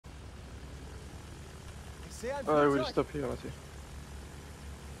I will stop here, Matti.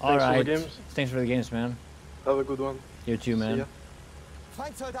 Alright, thanks for the games, man. Have a good one. You too, man. AA,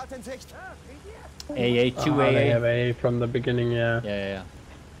 2 AA. They have A from the beginning, yeah. Yeah.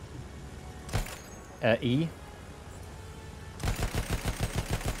 E.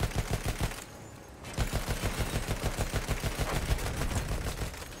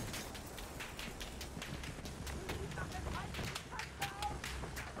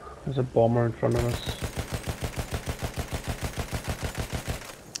 There's a bomber in front of us.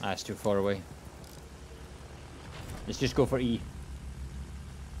 Ah, it's too far away. Let's just go for E.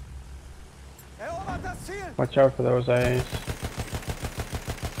 Watch out for those A's.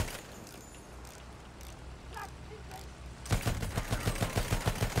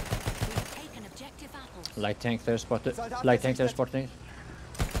 Light tank there spotted. Light tank there spotted.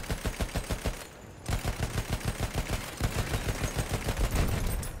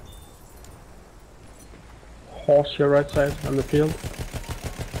 Horse your right side on the field.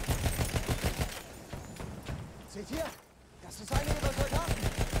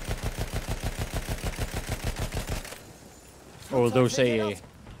 Oh, those AA.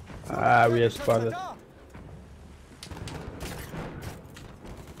 Ah, we are spotted.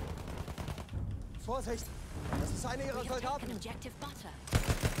 Vorsicht! Das ist einer ihrer Soldaten!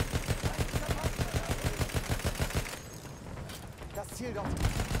 Das Ziel dort!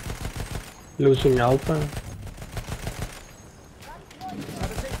 Losing Alpha.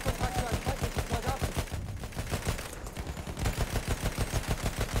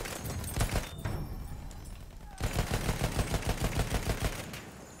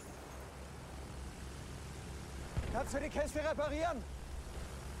 Kannst du die Kiste reparieren?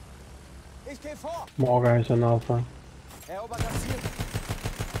 Ich gehe vor! More guys on Alpha. Erobert das Ziel!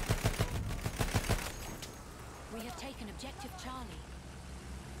 We have taken objective Charlie.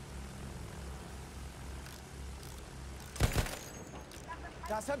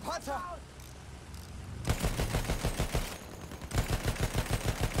 Das sind Panzer!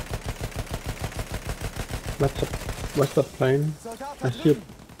 What's that plane? I see it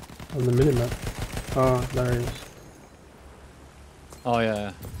on the minimap. Oh, there he is. Oh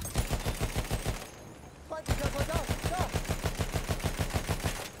yeah.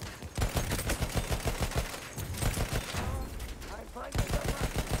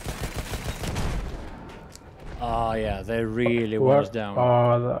 Oh yeah, they really was down.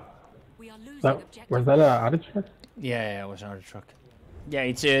 Oh, was that an artifact? Yeah, it was an artifact. Yeah,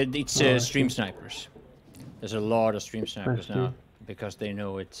 it's stream snipers. There's a lot of stream snipers now because they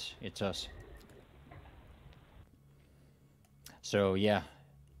know it's us. So yeah,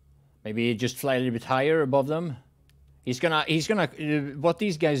 maybe just fly a little bit higher above them. He's gonna. What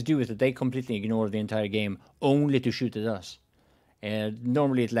these guys do is that they completely ignore the entire game only to shoot at us. And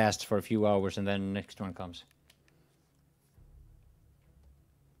normally it lasts for a few hours and then the next one comes.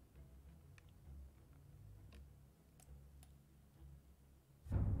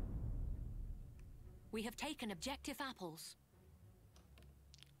 We have taken objective apples.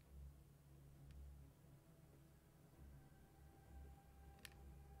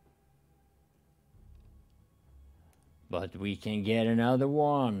 But we can get another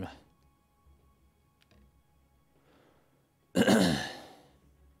one. Oh,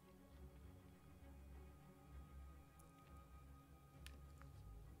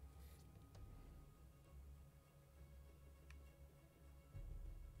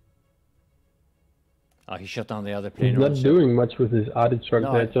 he shot down the other plane. He's not doing much with his artifact.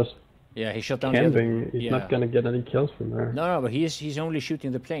 No, They're just he shot down camping. the other. He's not gonna get any kills from there. No, but he's only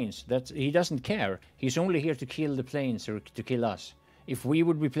shooting the planes. He doesn't care. He's only here to kill the planes or to kill us. If we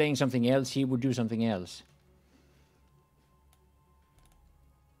would be playing something else, he would do something else.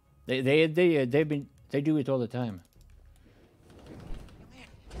 They do it all the time.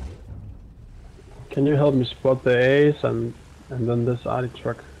 Can you help me spot the A's and then this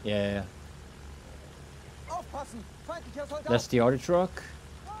artifact? Yeah. That's the arty truck.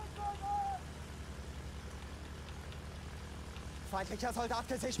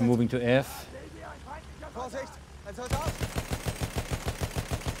 Moving to F. Vorsicht! Ein Soldat!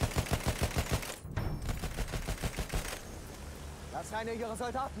 Das ist einer ihrer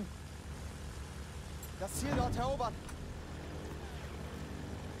Soldaten! Das Ziel dort erobern!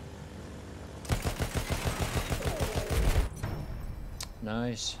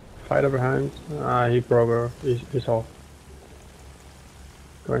 Nice. Fighter behind. Ah, he broke her. He's off.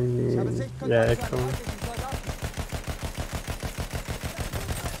 Going. Yeah, echo.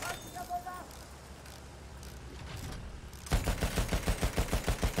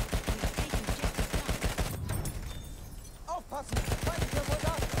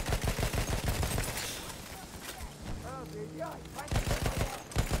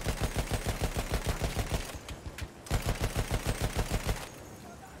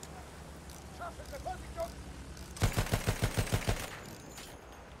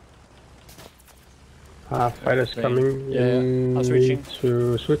 Fighters Plane. coming. Yeah, You I'm switching. need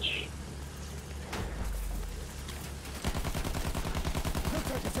to switch.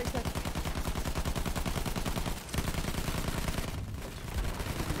 Flugzeug gesichtet.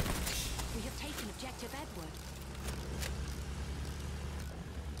 We have taken objective Edward.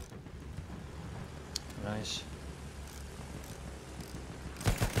 Nice.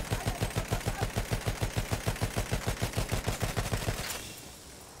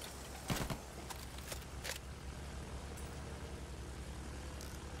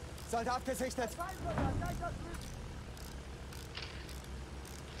 Soldat gesichtet.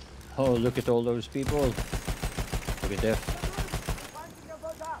 Oh, look at all those people. Look at that.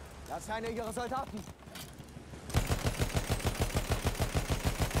 Das ist einer ihrer Soldaten.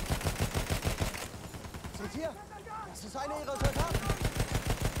 Seht ihr? Das ist einer ihrer Soldaten.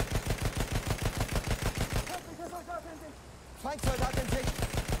 Feindsoldat in Sicht.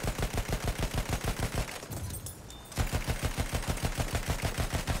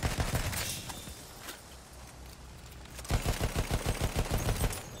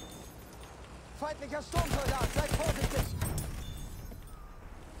 Feindlicher Sturmsoldat, seid vorsichtig!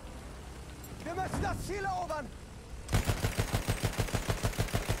 Wir müssen das Ziel erobern!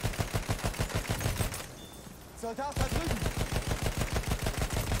 Soldat da drüben!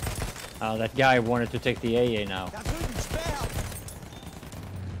 Oh, that guy wanted to take the AA now. Da drüben, Speer!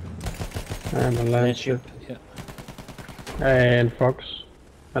 And a land ship. Yeah. And Fox.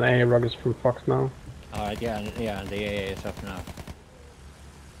 An AA rockets from Fox now. Alright, yeah, the AA is up now.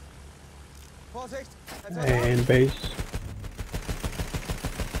 Vorsicht! Ein Soldat! And base.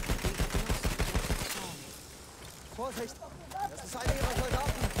 Vorsicht! Das ist einer ihrer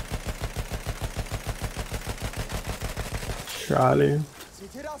Soldaten! Charlie.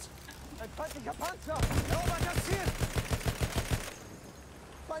 Seht ihr das? Ein feindlicher Panzer! Erobert das Ziel!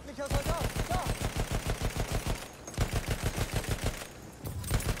 Feindlicher Soldat! Da!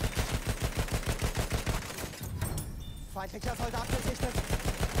 Feindlicher Soldat gesichtet!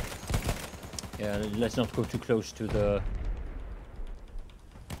 Yeah, let's not go too close to the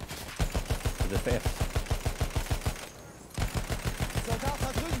fifth. Soldat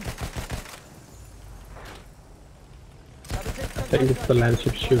da drüben! I think it's the land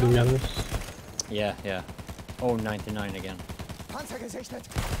ship shooting at us. Yeah, yeah. Oh, 99 again. Panzer gesichtet!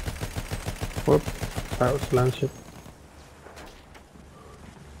 Whoop. That was the land ship.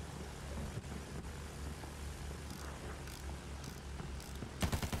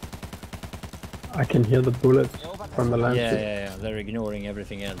 I can hear the bullets from the land Yeah, ship. yeah, yeah. They're ignoring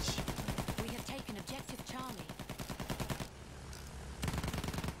everything else. We have taken objective Charlie.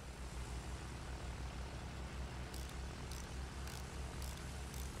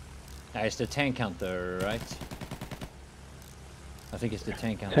 It's the tank hunter, right? I think it's the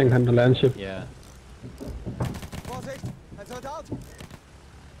tank hunter. Tank on the land ship. Yeah. Vorsicht! Ein Soldat!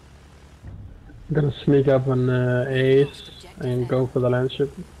 I'm gonna sneak up on Ace and go for the land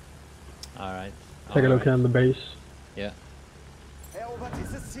ship. Alright. Take a look at the base. Yeah. Erobert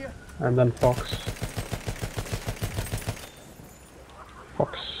dieses Ziel! And then Fox.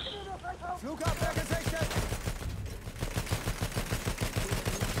 Fox. Flugabwehr gesichtet!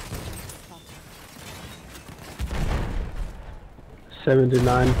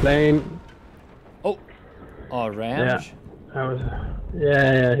 79 plane. Oh! Oh, Rams? That was.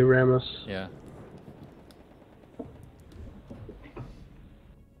 Yeah, he ran us. Yeah.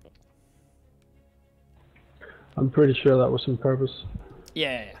 I'm pretty sure that was on purpose.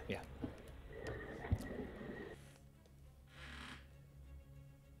 Yeah, yeah.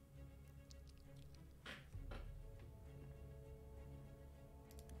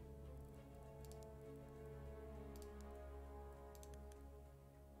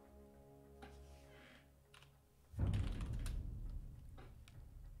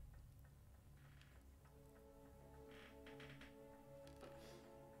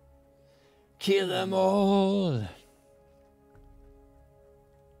 Kill them all!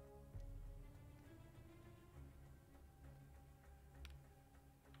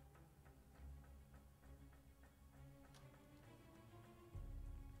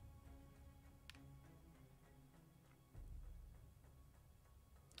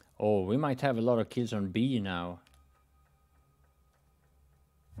 Oh, we might have a lot of kills on B now.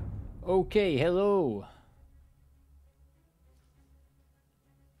 Okay, hello!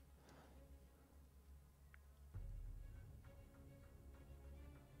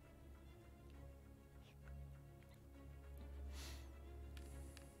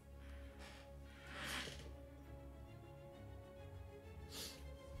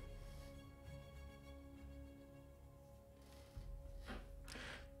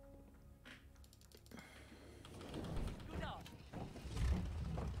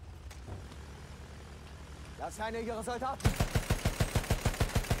 Das ist einer ihrer Soldaten.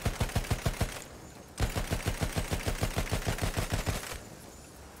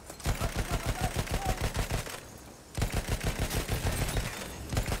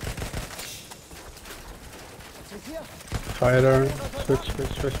 Fighter.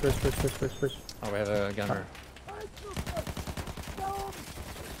 Switch. Oh, we have a gunner.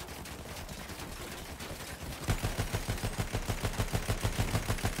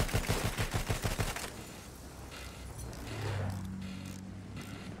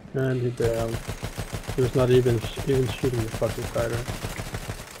 And he bailed. He was not even shooting the fucking fighter.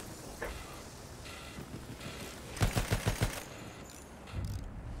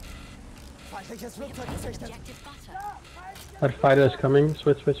 Feindliches Flugzeug gesichtet. Objective butter. That fighter is coming.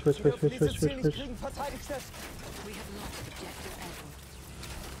 Switch. Wir dürfen dieses Ziel nicht kriegen, verteidigt es. We have lost objective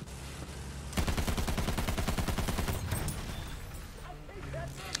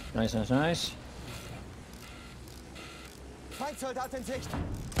Edward. Nice. Feindsoldat in Sicht.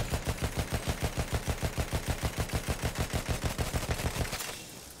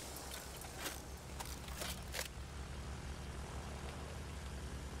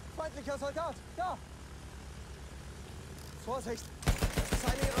 Feindlicher Soldat, da! Vorsicht! Das ist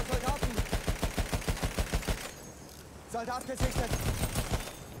einer ihrer Soldaten! Soldat gesichtet!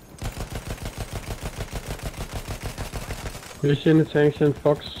 You see the tanks in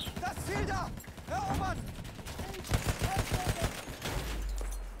Fox? Das Ziel da! Erobern!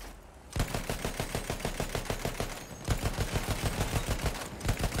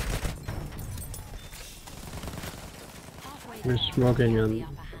 Halfway We're there, smoking we have and the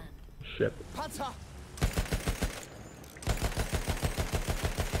upper hand. shit. Panzer!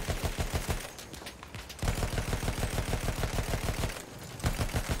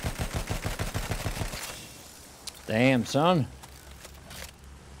 Damn, son.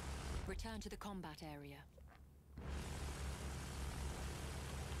 Return to the combat area.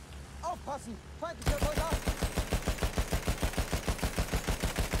 Aufpassen! Feindlicher Soldat!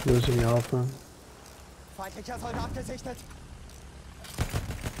 Losing Alpha. Feindlicher Soldat gesichtet! We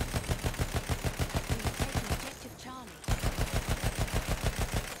have taken objective Charlie.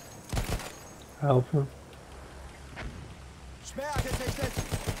 Alpha. Speer gesichtet!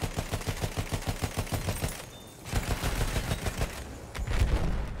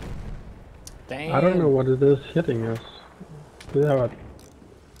 Damn. I don't know what it is hitting us. Do they have a...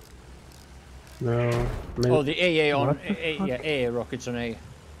 No. Maybe... Oh, the AA on What the fuck? yeah, AA rockets on A.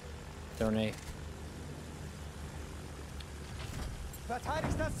 They're on A.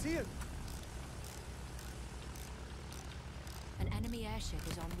 Verteidigt das Ziel! An enemy airship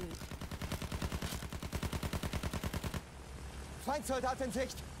is en route. Feindsoldat in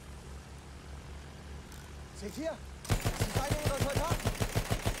Sicht! Seht ihr? Das ist einer ihrer Soldaten!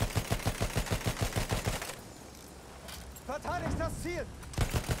 Verteidigt das Ziel!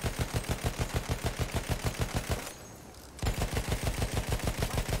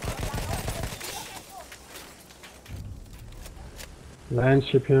 Land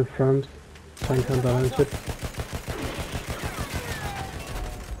ship here in front. Tank on the land ship.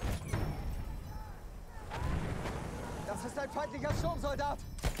 Das ist ein feindlicher Sturmsoldat!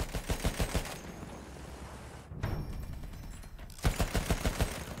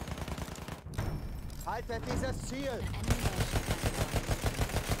 Haltet dieses Ziel! An enemy airship has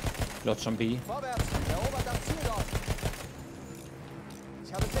arrived. Lots on B. Vorwärts! Erobert das Ziel dort!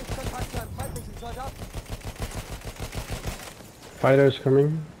 Ich habe Sichtkontakt zu einem feindlichen Soldaten! Fighter is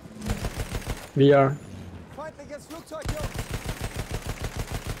coming. VR. Feindliches Flugzeug, Jungs!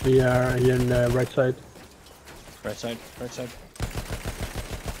 VR here in the right side. Right side.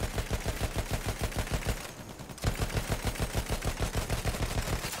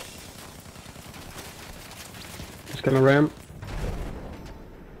 It's gonna ram.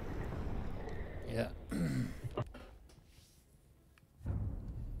 Yeah.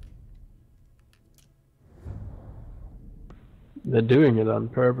 They're doing it on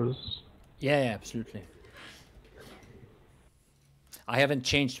purpose. Yeah, absolutely. I haven't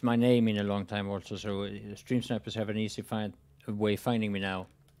changed my name in a long time also, so stream snipers have an easy way finding me now.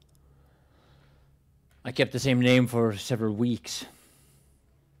 I kept the same name for several weeks.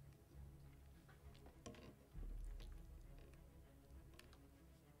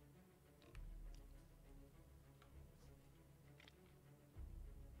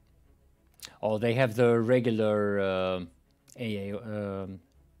 Oh, they have the regular AA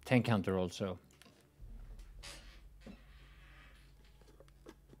 10 counter also.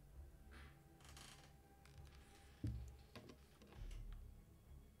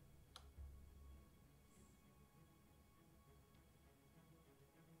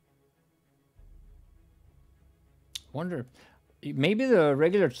 Wonder, maybe the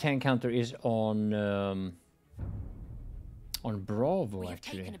regular tank counter is on Bravo We have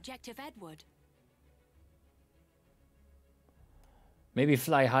actually. taken objective Edward. Maybe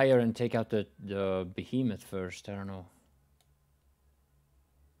fly higher and take out the behemoth first. I don't know.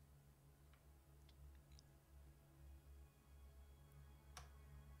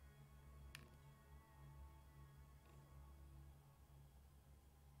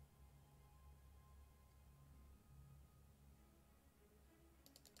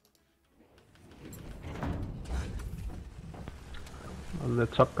 On the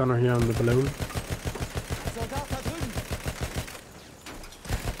top gunner here on the balloon. Soldat da drüben.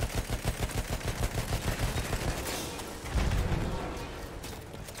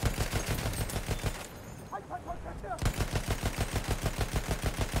 Halt, halt, halt, halt, hier.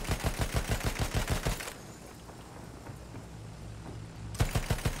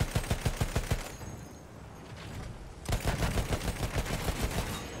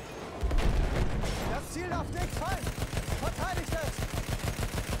 Das Ziel darf nicht fallen. Verteidigt es.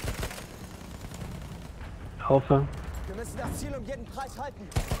 Alpha. Wir müssen das Ziel um jeden Preis halten.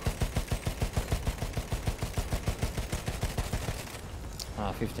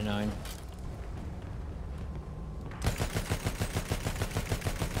 Ah, 59.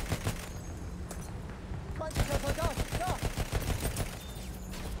 Feindlicher Soldat, da!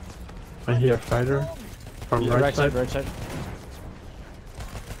 I hear a fighter from Yeah, right side. right side.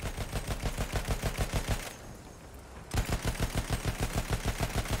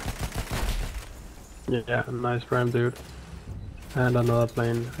 Yeah, nice ram, dude. And another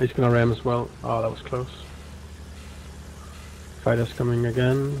plane. He's gonna ram as well. Oh, that was close. Fighters coming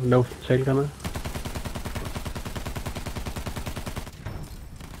again. No tail gunner.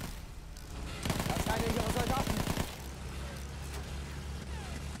 Das ist einer ihrer Soldaten.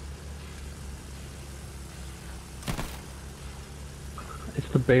 It's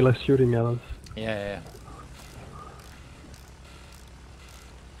the Baylor shooting at us. Yeah.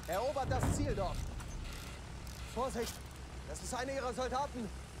 Erobert das Ziel dort. Vorsicht! Das ist einer ihrer Soldaten.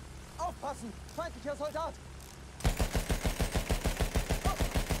 Aufpassen! Feindlicher Soldat! Oh,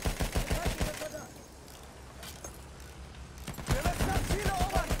 feindlicher Soldat. Wir müssen das Ziel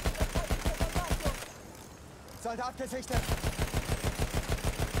erobern! Soldat gesichtet!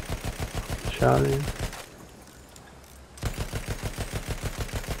 Charlie.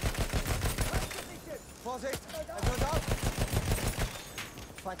 Vorsicht! Ein Soldat!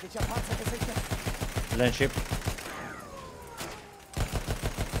 Feindlicher Panzer gesichtet! Landship.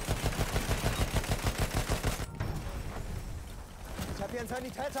 Ich habe hier einen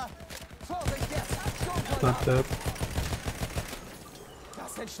Sanitäter! Vorsicht jetzt! Not Sturmsoldat! dead.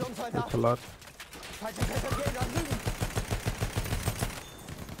 Das sind That's Sturmsoldaten! a lot. Feindlicher Soldat da drüben!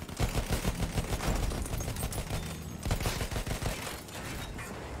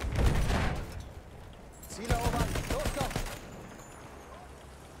 Ziel erobern! Los doch!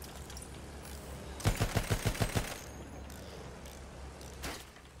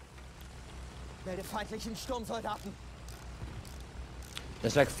 Melde feindlichen Sturmsoldaten!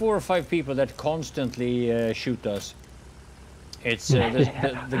 There's like 4 or 5 people that constantly shoot us. It's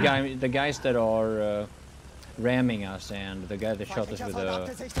the guys that are ramming us and the guy that shot us Feindlicher with Soldat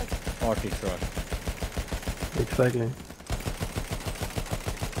a gesichtet! arty truck. Exactly.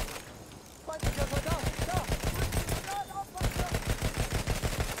 Feindlicher Soldat! Da! Soldat, aufpassen!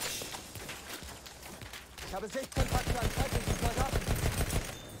 Ich habe Sichtkontakt zu einem feindlichen Soldaten!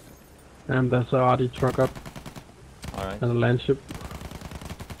 And there's a RD truck up Alright. and a landship.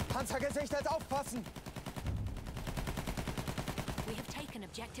 Panzer gesichtet, aufpassen! We have taken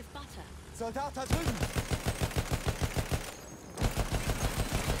objective butter. Soldat da drüben!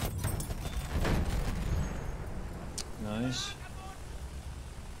 Nice.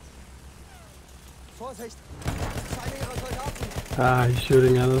 Vorsicht! Das ist einer ihrer Soldaten! Ah, he's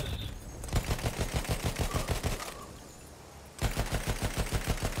shooting at us.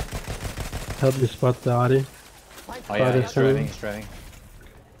 Help me spot the RD. Oh yeah, Fighters he's driving, coming. he's driving.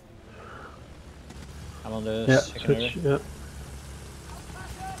 I'm on the Yeah, secondary. switch. Yeah.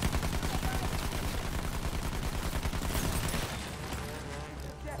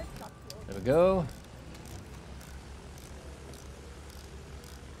 There we go.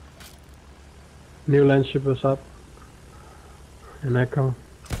 New landship is up. An echo.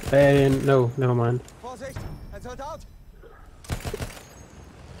 And no, never mind. Vorsicht! Ein Soldat!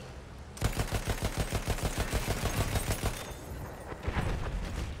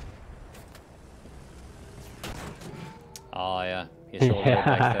 Oh yeah, he's all the way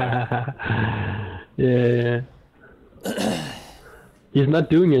back there. Yeah. He's not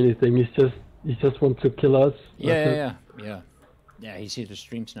doing anything. He's just He just wants to kill us. Yeah, he's here to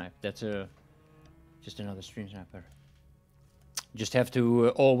stream snipe. That's just another stream sniper. Just have to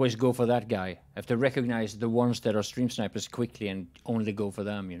always go for that guy. Have to recognize the ones that are stream snipers quickly and only go for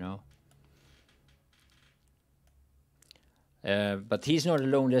them, you know. But he's not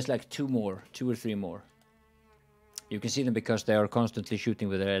alone. There's like two or three more. You can see them because they are constantly shooting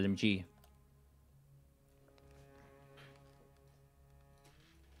with their LMG.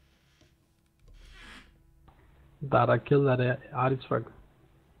 That I killed that artifact.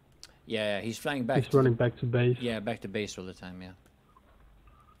 Yeah, he's flying back. He's running back to base. Yeah, back to base all the time, yeah.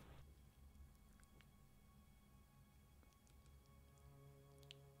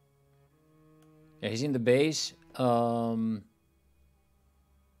 Yeah, he's in the base.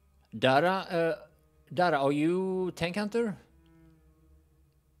 Dara, are you tank hunter?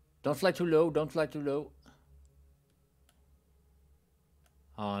 Don't fly too low, don't fly too low.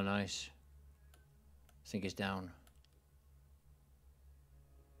 Oh, nice. I think he's down.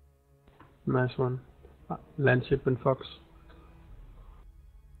 Nice one. Landship and Fox.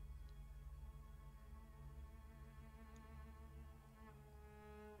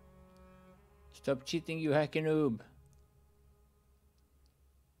 Stop cheating, you hacker noob.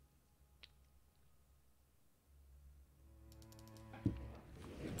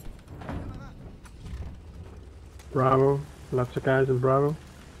 Bravo. Lots of guys in Bravo.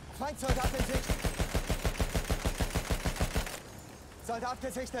 Feindsoldat in Sicht. Soldat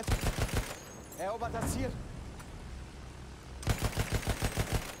gesichtet. Erobert das Ziel.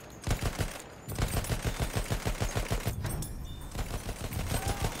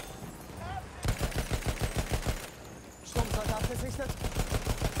 Sturmsoldat gesichtet.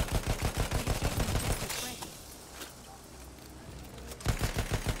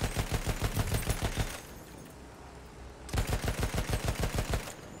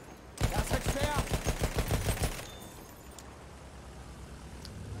 Das wird schwer.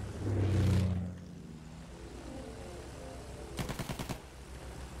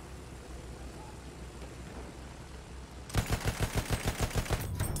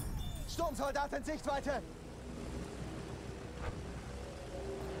 Sturmsoldat in Sichtweite.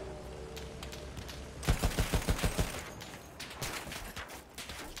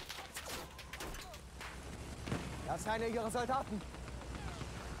 Das ist einer ihrer Soldaten.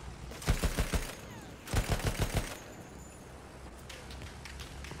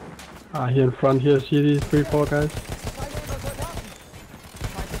 Here in front, here, see these 3-4 guys? Das ist einer ihrer Soldaten.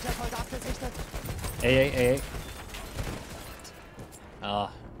 Feindlicher Soldat gesichtet. AA. Ah,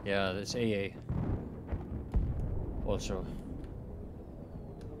 yeah, that's AA. Also.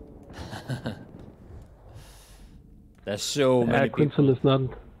 There's so many people. Quentin is not.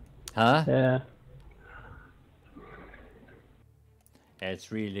 Huh? Yeah.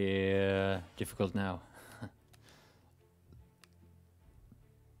 It's really difficult now.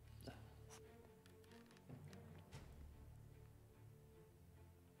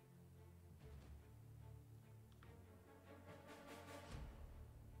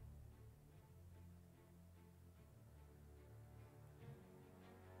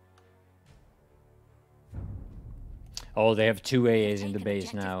 Oh, they have 2 AAs in the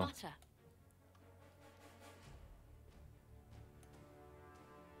base now.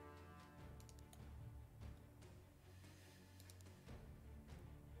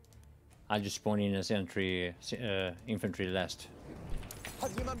 I'll just spawn in as infantry last.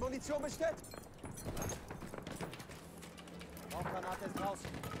 Hat jemand Munition bestellt? Rauchgranate ist raus.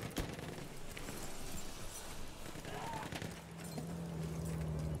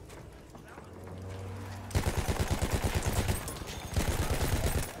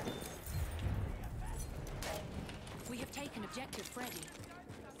 We have taken objective Freddy.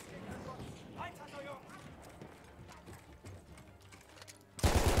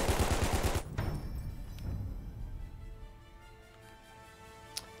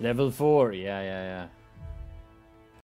 Level 4, yeah.